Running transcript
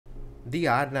The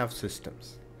RNAV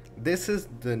systems. This is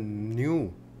the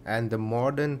new and the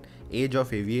modern age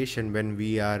of aviation when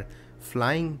we are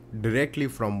flying directly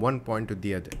from one point to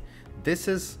the other. This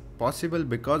is possible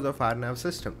because of RNAV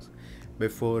systems.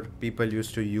 Before, people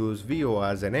used to use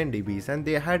VORs and NDBs and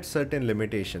they had certain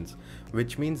limitations,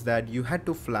 which means that you had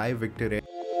to fly Victor Air.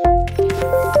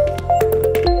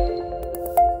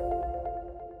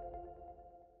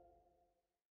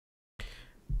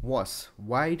 WAAS,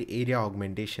 Wide Area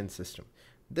Augmentation System.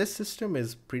 This system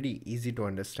is pretty easy to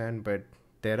understand, but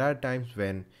there are times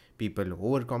when people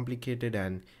overcomplicate it,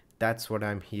 and that's what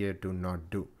I'm here to not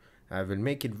do. I will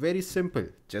make it very simple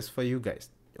just for you guys,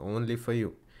 only for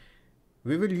you.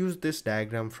 We will use this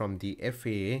diagram from the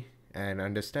FAA and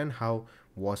understand how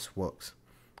WAAS works.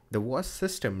 The WAAS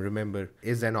system, remember,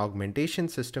 is an augmentation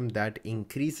system that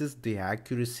increases the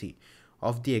accuracy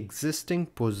of the existing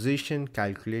position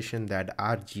calculation that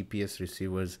our GPS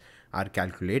receivers are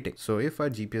calculating. So if our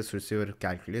GPS receiver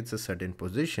calculates a certain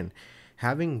position,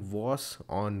 having WAAS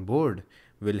on board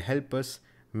will help us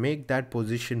make that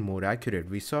position more accurate.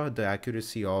 We saw the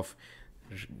accuracy of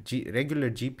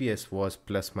regular GPS was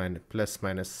plus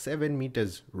minus 7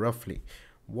 meters roughly.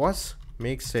 WAAS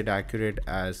makes it accurate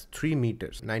as 3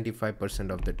 meters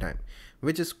 95% of the time,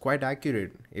 which is quite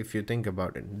accurate if you think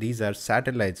about it. These are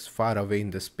satellites far away in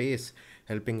the space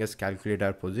helping us calculate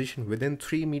our position within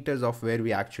 3 meters of where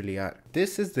we actually are.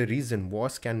 This is the reason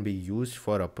WAAS can be used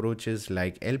for approaches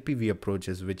like LPV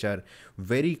approaches, which are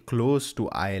very close to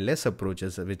ILS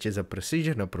approaches, which is a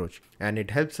precision approach, and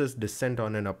it helps us descend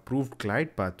on an approved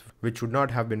glide path, which would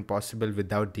not have been possible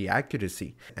without the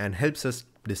accuracy, and helps us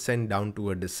descend down to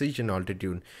a decision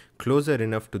altitude closer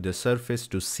enough to the surface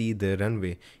to see the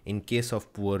runway in case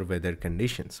of poor weather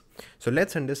conditions. So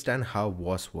let's understand how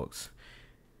WAAS works.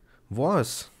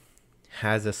 WAAS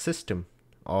has a system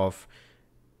of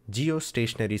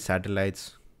geostationary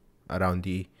satellites around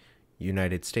the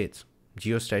United States.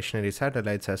 Geostationary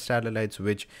satellites are satellites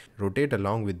which rotate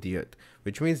along with the Earth,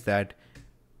 which means that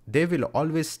they will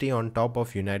always stay on top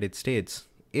of United States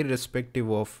irrespective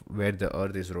of where the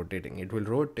Earth is rotating. It will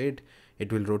rotate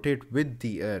with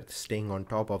the Earth, staying on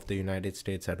top of the United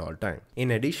States at all times.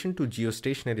 In addition to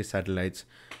geostationary satellites,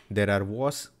 there are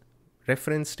WAAS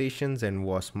reference stations and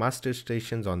WAAS master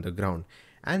stations on the ground,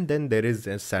 and then there is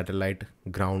a satellite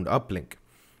ground uplink.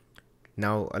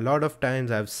 Now, a lot of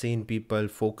times I've seen people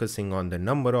focusing on the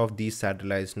number of these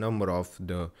satellites, number of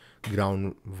the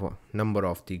ground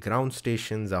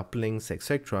stations, uplinks,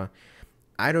 etc.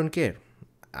 I don't care.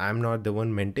 I'm not the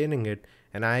one maintaining it,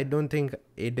 and I don't think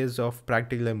it is of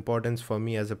practical importance for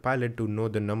me as a pilot to know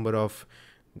the number of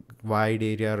wide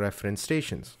area reference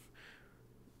stations,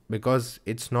 because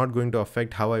it's not going to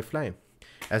affect how I fly.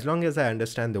 As long as I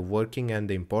understand the working and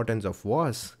the importance of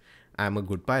WAAS, I'm a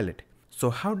good pilot. So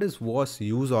how does WAAS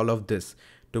use all of this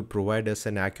to provide us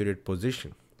an accurate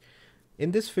position?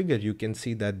 In this figure, you can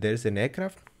see that there's an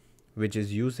aircraft which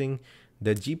is using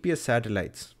the GPS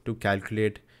satellites to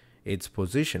calculate its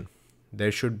position.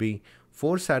 There should be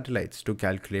 4 satellites to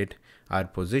calculate our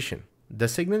position. The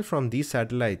signal from these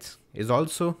satellites is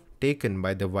also taken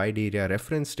by the wide area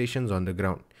reference stations on the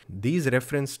ground. These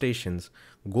reference stations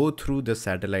go through the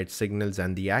satellite signals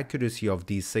and the accuracy of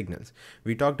these signals.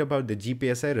 We talked about the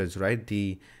GPS errors, right?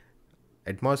 The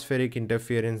atmospheric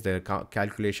interference, the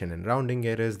calculation and rounding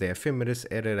errors, the ephemeris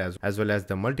error, as well as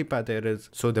the multipath errors.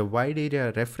 So the wide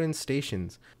area reference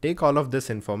stations take all of this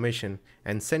information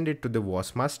and send it to the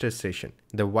WAAS master station.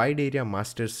 The wide area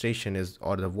master station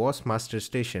or the WAAS master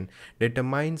station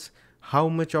determines how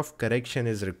much of correction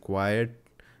is required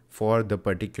for the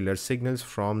particular signals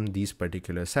from these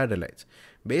particular satellites.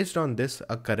 Based on this,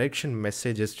 a correction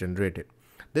message is generated.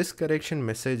 This correction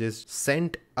message is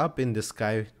sent up in the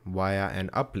sky via an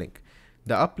uplink.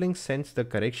 The uplink sends the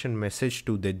correction message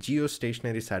to the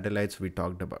geostationary satellites we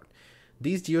talked about.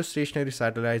 These geostationary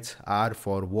satellites are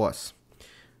for WAAS.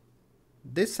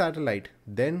 This satellite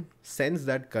then sends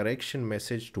that correction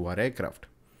message to our aircraft.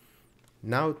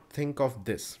 Now think of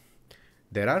this.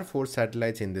 There are 4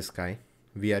 satellites in the sky.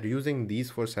 We are using these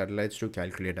 4 satellites to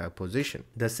calculate our position.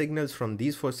 The signals from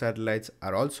these 4 satellites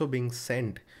are also being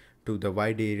sent to the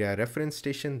wide area reference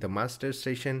station, the master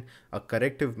station. A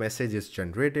corrective message is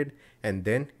generated and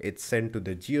then it's sent to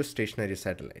the geostationary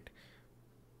satellite.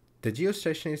 The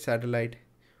geostationary satellite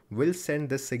will send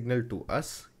the signal to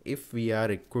us if we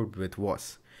are equipped with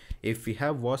WAAS. If we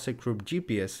have WAAS equipped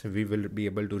GPS, we will be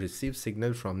able to receive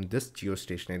signal from this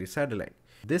geostationary satellite.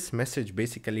 This message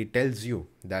basically tells you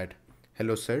that,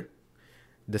 hello sir,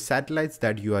 the satellites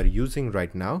that you are using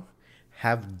right now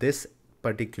have this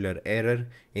particular error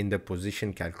in the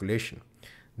position calculation.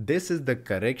 This is the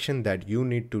correction that you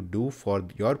need to do for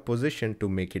your position to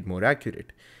make it more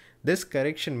accurate. This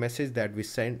correction message that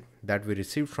we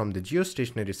received from the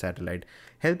geostationary satellite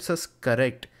helps us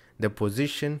correct the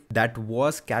position that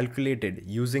was calculated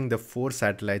using the 4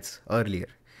 satellites earlier.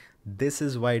 This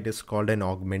is why it is called an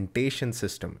augmentation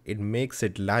system. It makes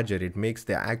it larger, it makes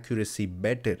the accuracy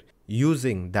better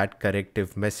using that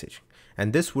corrective message.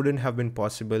 And this wouldn't have been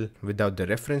possible without the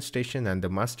reference station and the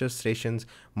master stations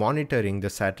monitoring the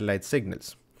satellite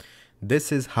signals.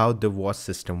 This is how the WAAS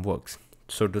system works.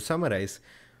 So to summarize,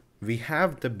 we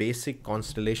have the basic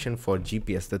constellation for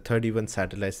GPS, the 31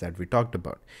 satellites that we talked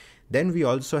about. Then we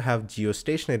also have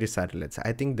geostationary satellites.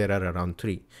 I think there are around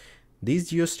 3.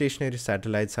 These geostationary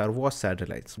satellites are WAAS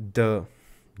satellites. The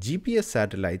GPS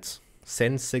satellites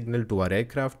send signal to our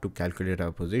aircraft to calculate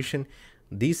our position.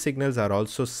 These signals are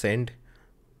also sent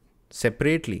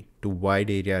separately to wide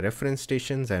area reference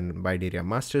stations and wide area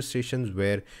master stations,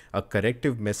 where a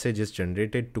corrective message is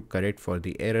generated to correct for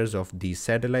the errors of these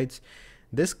satellites.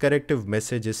 This corrective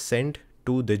message is sent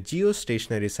to the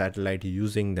geostationary satellite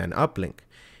using an uplink.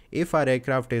 If our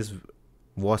aircraft is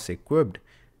WAAS equipped,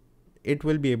 it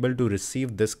will be able to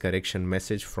receive this correction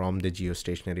message from the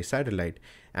geostationary satellite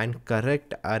and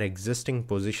correct our existing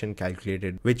position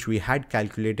calculated, which we had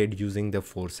calculated using the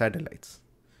 4 satellites.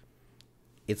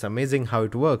 It's amazing how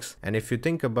it works, and if you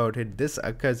think about it, this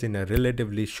occurs in a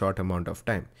relatively short amount of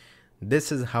time.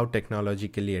 This is how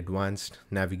technologically advanced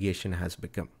navigation has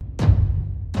become.